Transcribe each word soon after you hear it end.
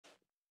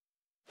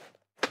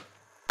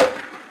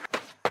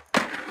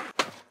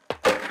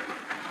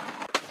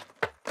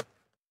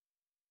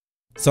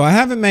So I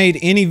haven't made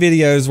any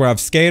videos where I've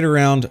skated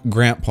around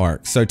Grant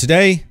Park. So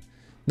today,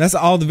 that's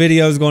all the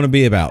video is going to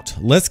be about.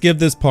 Let's give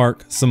this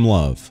park some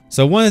love.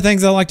 So one of the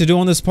things I like to do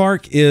on this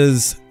park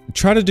is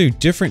try to do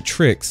different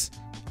tricks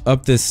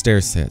up this stair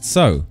set.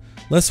 So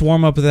let's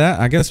warm up with that.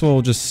 I guess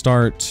we'll just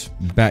start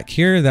back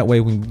here. That way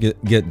we can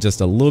get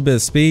just a little bit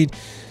of speed.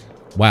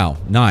 Wow,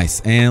 nice.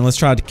 And let's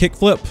try to kick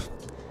flip.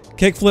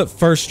 Kick flip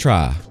first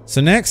try.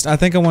 So next, I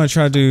think I want to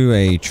try to do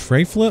a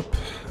tray flip.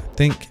 I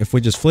think if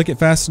we just flick it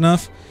fast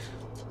enough,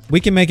 we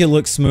can make it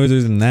look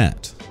smoother than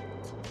that.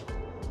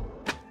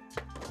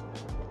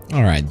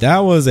 All right, that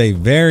was a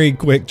very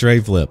quick tray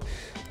flip.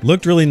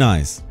 Looked really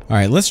nice. All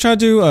right, let's try to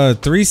do a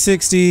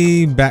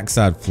 360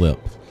 backside flip.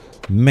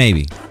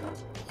 Maybe.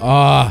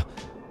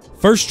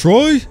 First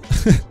try?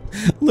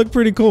 Looked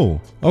pretty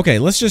cool. Okay,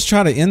 let's just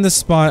try to end the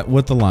spot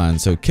with the line.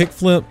 So kick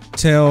flip,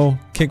 tail,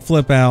 kick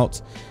flip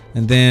out,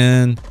 and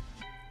then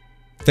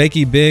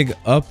fakey big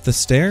up the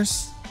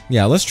stairs.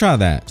 Yeah, let's try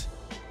that.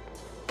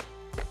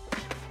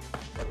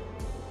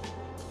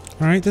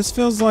 All right, this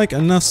feels like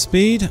enough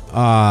speed.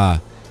 I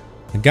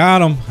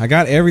got him. I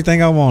got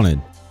everything I wanted.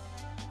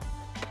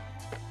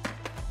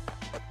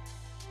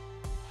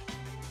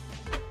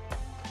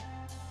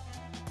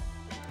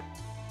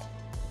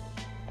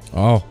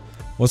 Oh,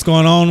 what's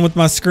going on with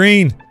my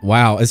screen?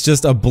 Wow, it's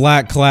just a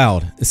black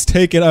cloud. It's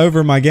taking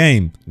over my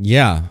game.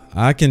 Yeah,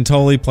 I can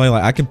totally play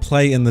like I can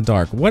play in the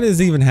dark. What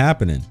is even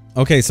happening?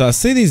 Okay, so I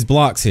see these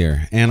blocks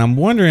here and I'm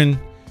wondering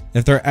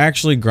if they're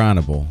actually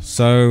grindable.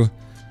 So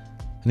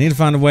I need to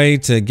find a way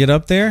to get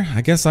up there.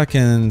 I guess I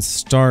can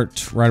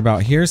start right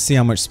about here, see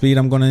how much speed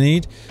I'm going to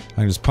need.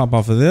 I can just pop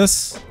off of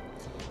this,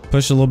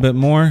 push a little bit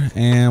more,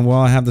 and well,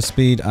 I have the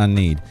speed I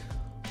need.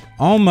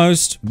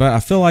 Almost, but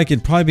I feel like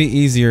it'd probably be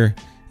easier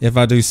if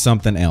I do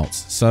something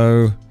else.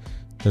 So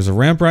there's a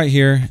ramp right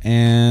here,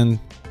 and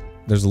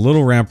there's a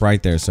little ramp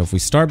right there. So if we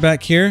start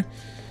back here,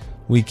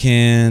 we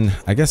can,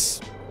 I guess,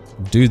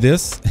 do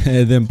this,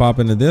 and then pop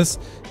into this,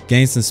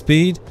 gain some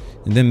speed,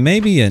 and then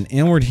maybe an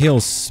inward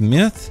heel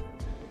Smith.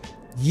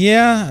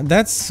 Yeah,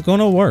 that's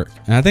gonna work.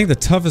 And I think the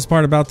toughest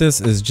part about this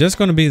is just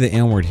gonna be the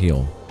inward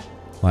heel.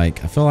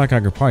 Like, I feel like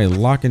I could probably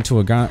lock into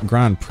a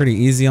grind pretty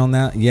easy on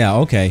that. Yeah,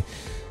 okay.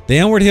 The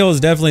inward heel is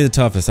definitely the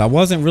toughest. I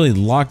wasn't really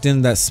locked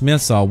into that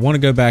Smith, so I want to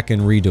go back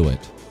and redo it.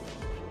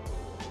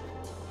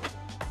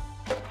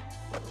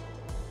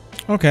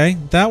 Okay,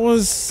 that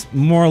was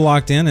more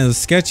locked in. It was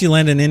sketchy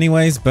landing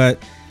anyways,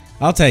 but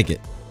I'll take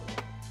it.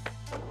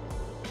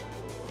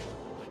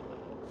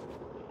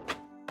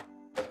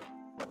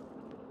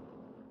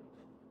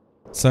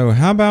 So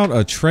how about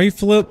a tray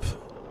flip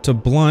to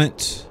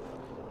blunt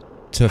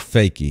to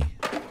fakey?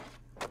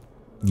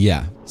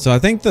 Yeah. So I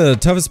think the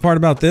toughest part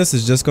about this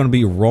is just going to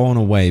be rolling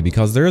away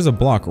because there is a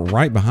block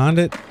right behind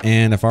it.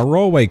 And if I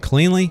roll away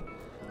cleanly,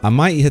 I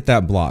might hit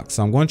that block.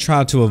 So I'm going to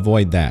try to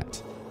avoid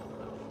that.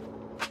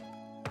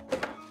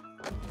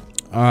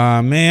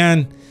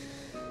 Man.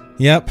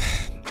 Yep.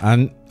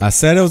 I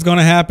said it was going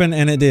to happen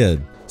and it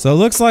did. So it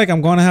looks like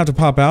I'm going to have to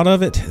pop out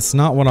of it. It's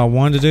not what I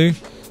wanted to do.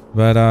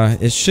 But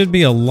it should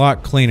be a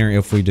lot cleaner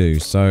if we do.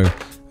 So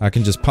I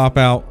can just pop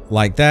out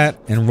like that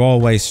and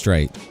roll away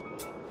straight.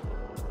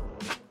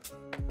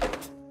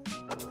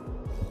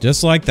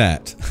 Just like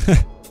that.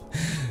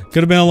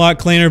 Could have been a lot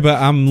cleaner,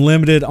 but I'm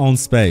limited on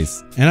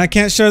space. And I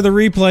can't show the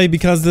replay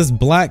because this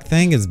black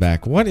thing is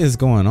back. What is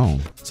going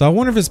on? So I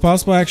wonder if it's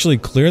possible to actually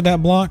clear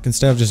that block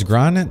instead of just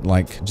grinding it.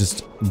 Like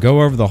just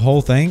go over the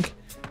whole thing.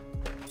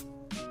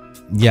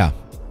 Yeah,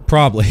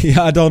 probably.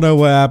 I don't know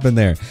what happened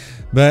there.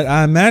 But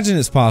I imagine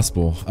it's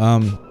possible.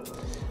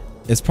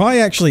 It's probably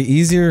actually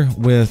easier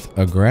with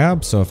a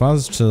grab. So if I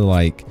was to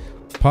like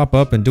pop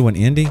up and do an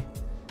indie,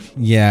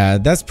 yeah,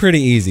 that's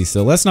pretty easy.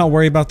 So let's not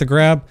worry about the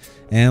grab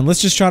and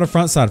let's just try to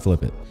front side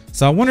flip it.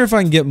 So I wonder if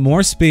I can get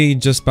more speed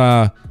just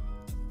by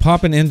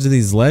popping into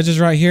these ledges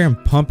right here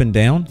and pumping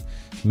down.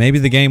 Maybe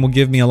the game will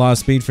give me a lot of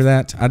speed for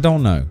that. I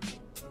don't know.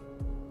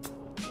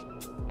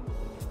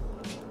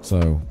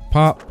 So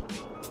pop,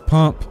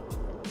 pump.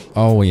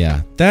 Oh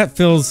yeah, that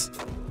feels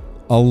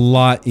a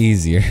lot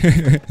easier.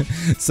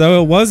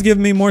 So it was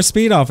giving me more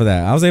speed off of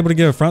that. I was able to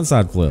get a front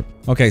side flip.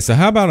 Okay, so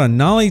how about a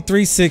nollie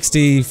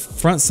 360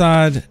 front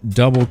side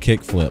double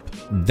kick flip?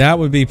 That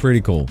would be pretty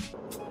cool.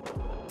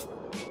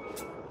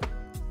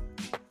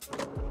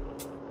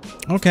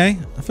 Okay,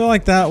 I feel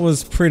like that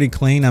was pretty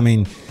clean. I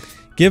mean,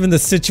 given the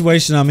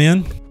situation I'm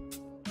in.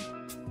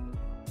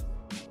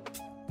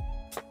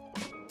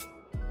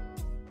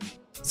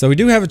 So we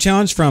do have a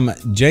challenge from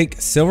Jake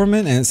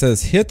Silverman and it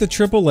says hit the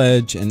triple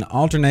ledge and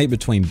alternate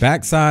between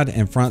backside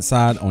and front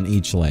side on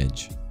each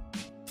ledge.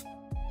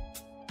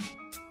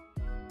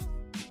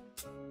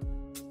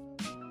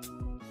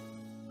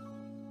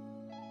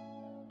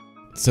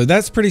 So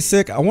that's pretty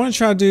sick. I want to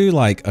try to do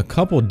like a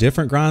couple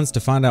different grinds to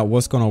find out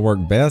what's going to work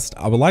best.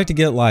 I would like to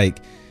get like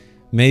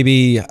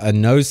maybe a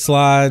nose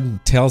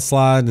slide, tail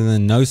slide, and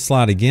then nose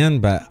slide again,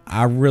 but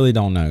I really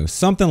don't know.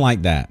 Something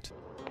like that.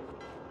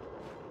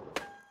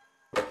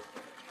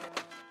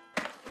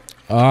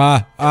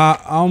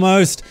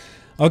 Almost.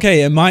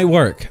 Okay, it might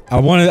work.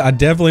 I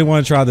definitely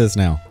want to try this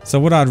now. So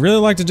what I'd really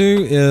like to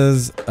do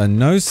is a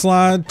nose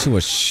slide to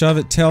a shove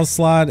it tail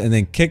slide and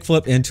then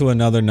kickflip into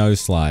another nose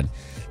slide.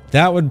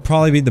 That would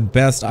probably be the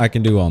best I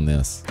can do on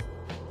this.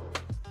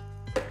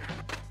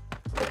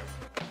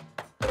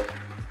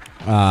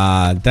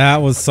 That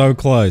was so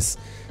close.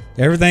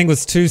 Everything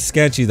was too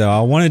sketchy though.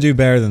 I want to do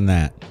better than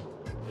that.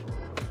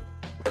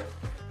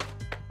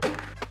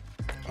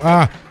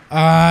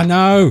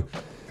 No.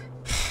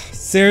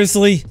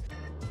 Seriously?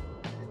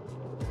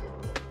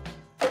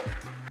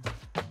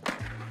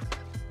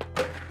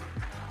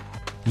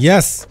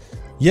 Yes.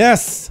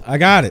 Yes, I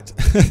got it.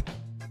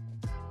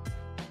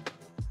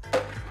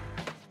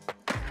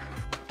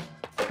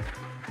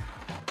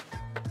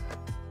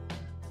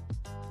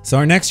 So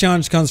our next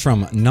challenge comes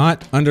from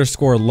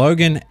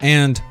not_Logan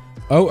and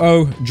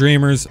OO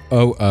Dreamers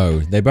OO.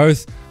 They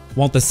both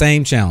want the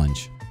same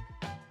challenge.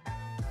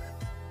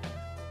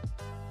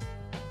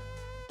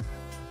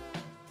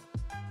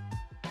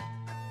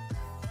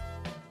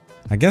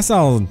 I guess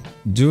I'll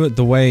do it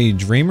the way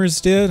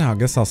Dreamers did. I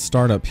guess I'll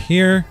start up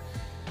here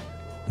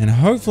and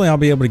hopefully I'll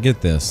be able to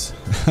get this.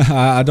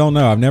 I don't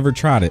know. I've never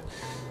tried it.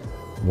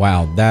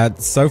 Wow,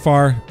 that's so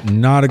far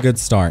not a good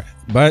start,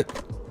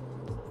 but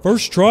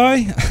first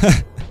try.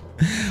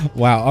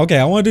 Wow, okay,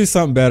 I want to do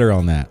something better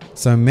on that.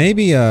 So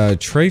maybe a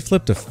tray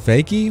flip to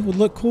fakie would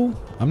look cool.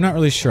 I'm not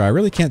really sure. I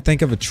really can't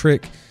think of a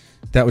trick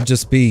that would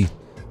just be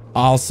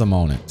awesome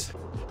on it.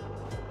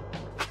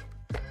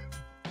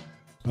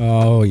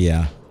 Oh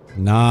yeah,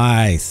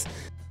 nice.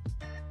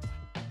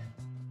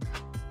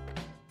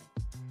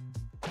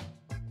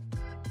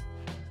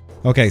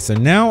 Okay, so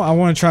now I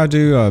want to try to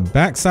do a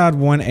backside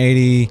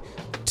 180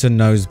 to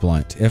nose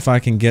blunt if I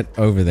can get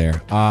over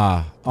there.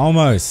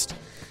 Almost.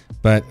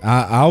 But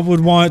I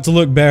would want it to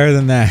look better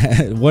than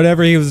that.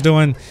 Whatever he was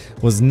doing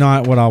was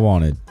not what I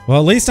wanted.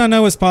 Well, at least I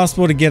know it's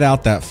possible to get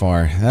out that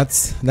far.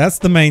 That's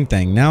the main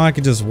thing. Now I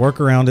can just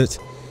work around it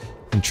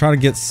and try to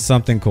get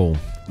something cool.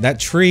 That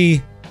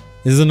tree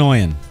is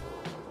annoying.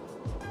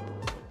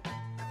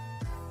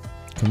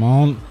 Come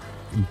on.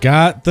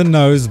 Got the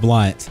nose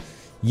blunt.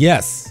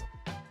 Yes.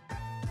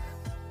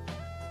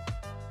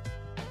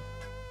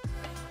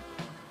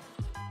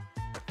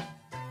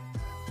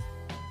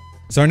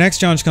 So our next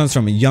challenge comes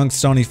from Young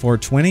Stony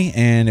 420,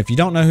 and if you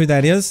don't know who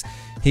that is,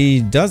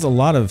 he does a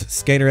lot of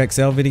Skater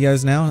XL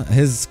videos now.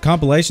 His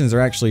compilations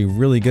are actually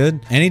really good,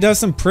 and he does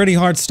some pretty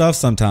hard stuff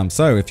sometimes.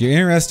 So if you're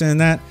interested in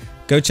that,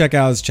 go check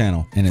out his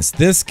channel. And it's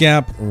this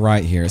gap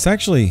right here. It's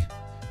actually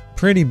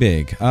pretty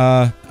big.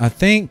 I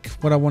think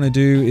what I want to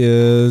do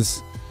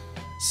is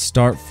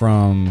start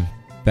from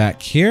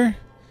back here,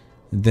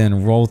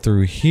 then roll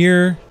through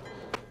here,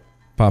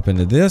 pop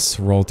into this,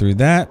 roll through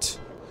that.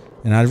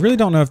 And I really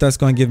don't know if that's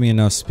going to give me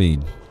enough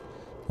speed.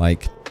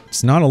 Like,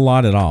 it's not a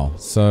lot at all.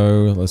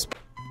 So let's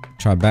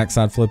try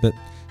backside flip it.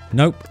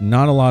 Nope,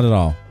 not a lot at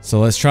all. So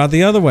let's try it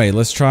the other way.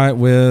 Let's try it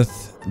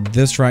with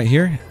this right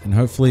here and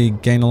hopefully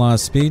gain a lot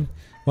of speed.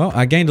 Well,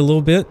 I gained a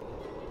little bit,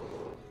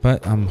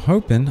 but I'm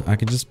hoping I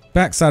could just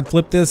backside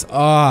flip this.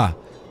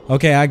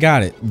 Okay, I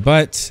got it,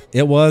 but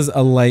it was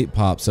a late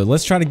pop. So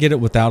let's try to get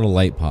it without a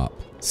late pop.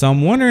 So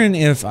I'm wondering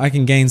if I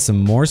can gain some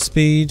more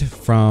speed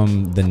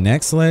from the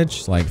next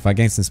ledge. Like if I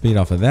gain some speed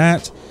off of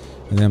that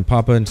and then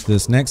pop into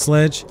this next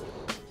ledge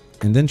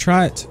and then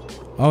try it.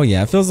 Oh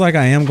yeah, it feels like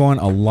I am going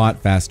a lot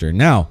faster.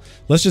 Now,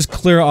 let's just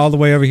clear all the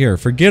way over here.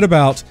 Forget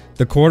about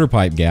the quarter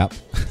pipe gap.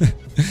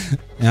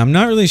 And I'm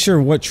not really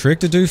sure what trick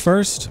to do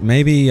first.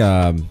 Maybe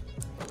a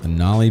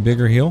nollie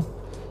bigger heel.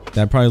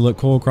 That'd probably look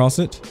cool across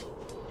it.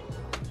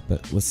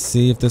 But let's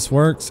see if this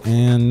works.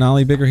 And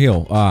nollie bigger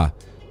heel.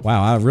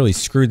 Wow, I really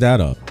screwed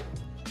that up.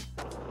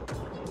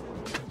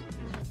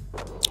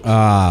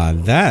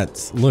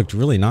 That looked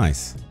really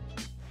nice.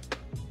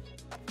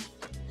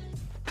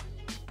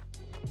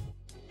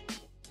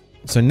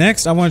 So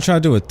next, I want to try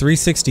to do a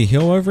 360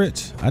 heel over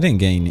it. I didn't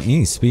gain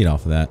any speed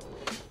off of that.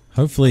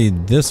 Hopefully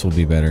this will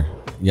be better.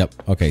 Yep,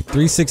 okay,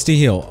 360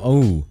 heel.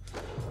 Oh,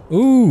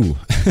 ooh.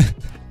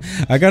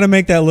 I gotta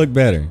make that look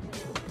better.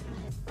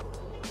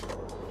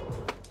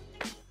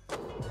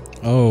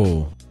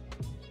 Oh.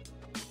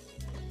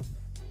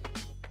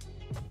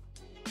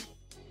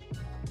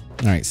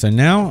 Alright, so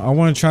now I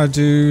want to try to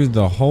do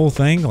the whole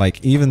thing,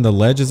 like even the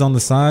ledges on the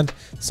side.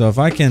 So if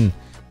I can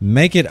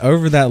make it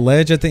over that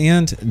ledge at the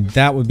end,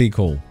 that would be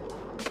cool.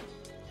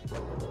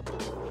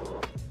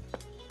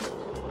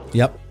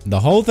 Yep, the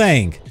whole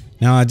thing.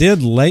 Now I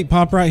did late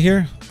pop right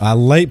here. I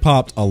late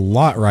popped a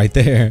lot right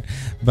there,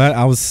 but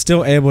I was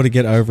still able to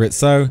get over it.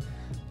 So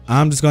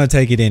I'm just going to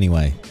take it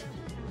anyway.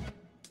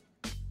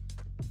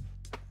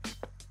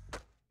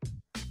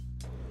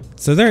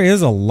 So there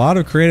is a lot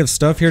of creative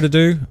stuff here to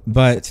do,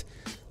 but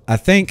I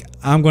think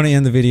I'm going to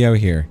end the video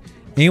here.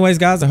 Anyways,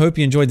 guys, I hope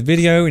you enjoyed the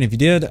video, and if you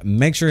did,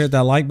 make sure to hit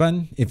that like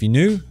button. If you're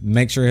new,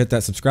 make sure to hit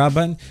that subscribe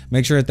button.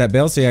 Make sure to hit that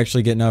bell so you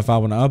actually get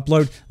notified when I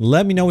upload.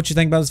 Let me know what you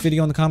think about this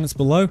video in the comments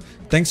below.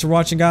 Thanks for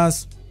watching,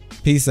 guys.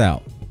 Peace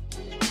out.